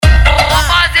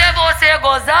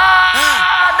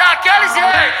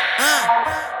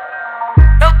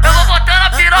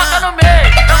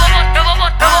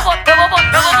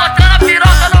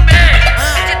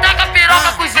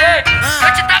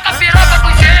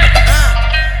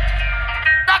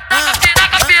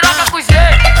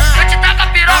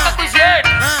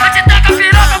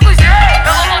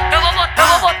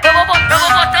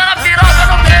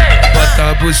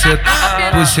buceta,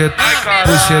 buceta,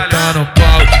 buceta no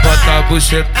pau, bota a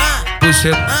buceta,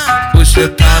 buceta,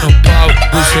 buceta no pau,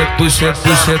 buceta, buceta,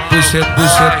 buceta, buceta,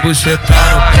 buceta, buceta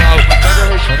no pau.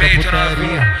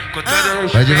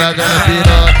 Vai devagar na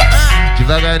piroca,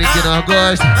 devagarinho que nós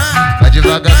gosta. Vai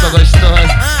devagar só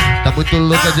gostosa, tá muito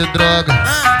louca de droga.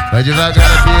 Vai devagar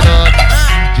na piroca,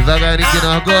 devagarinho que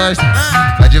nós gosta.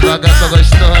 Vai devagar só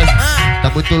gostosa, tá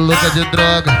muito louca de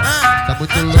droga. Tá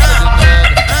muito louca de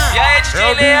droga. E aí,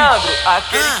 DJ Leandro,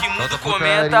 aquele que mudo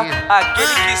comenta,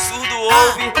 aquele que surdo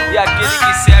ouve e aquele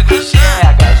que cego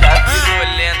enxerga. Já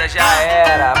virou lenda, já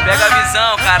era. Pega a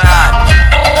visão, caralho.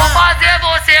 Vou fazer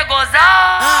você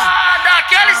gozar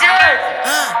daquele jeito.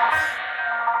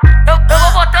 Eu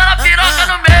vou botar a piroca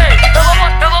no meio.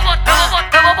 Eu vou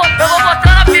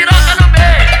botar a piroca no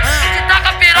meio. Eu te taco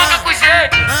a piroca com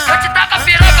jeito. Eu te taco a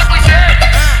piroca com jeito.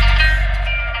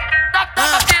 Taca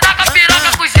a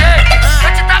piroca com jeito.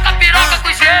 Eu te taco a piroca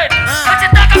com jeito. Eu te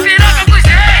taco a piroca com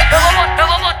jeito.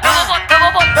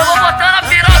 Eu vou botar a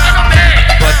piroca no meio.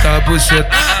 Bota a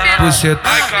buceta, buceta,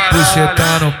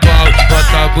 buceta no pau,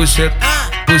 bota a buceta,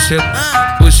 buceta,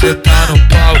 buceta no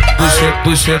pau, buceta,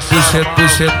 buceta, buceta,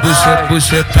 buceta, buceta,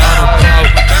 buceta no pau.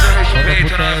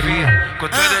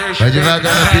 Vai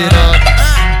devagar na piroca,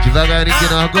 devagarinho que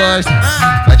nós gosta.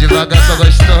 Vai devagar só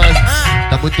gostosa,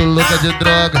 tá muito louca de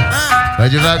droga. Vai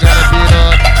devagar na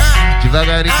piroca,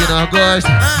 devagarinho que nós gosta.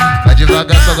 Vai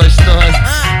devagar só gostosa,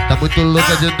 tá muito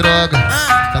louca de droga.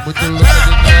 Tá muito louca de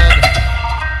droga.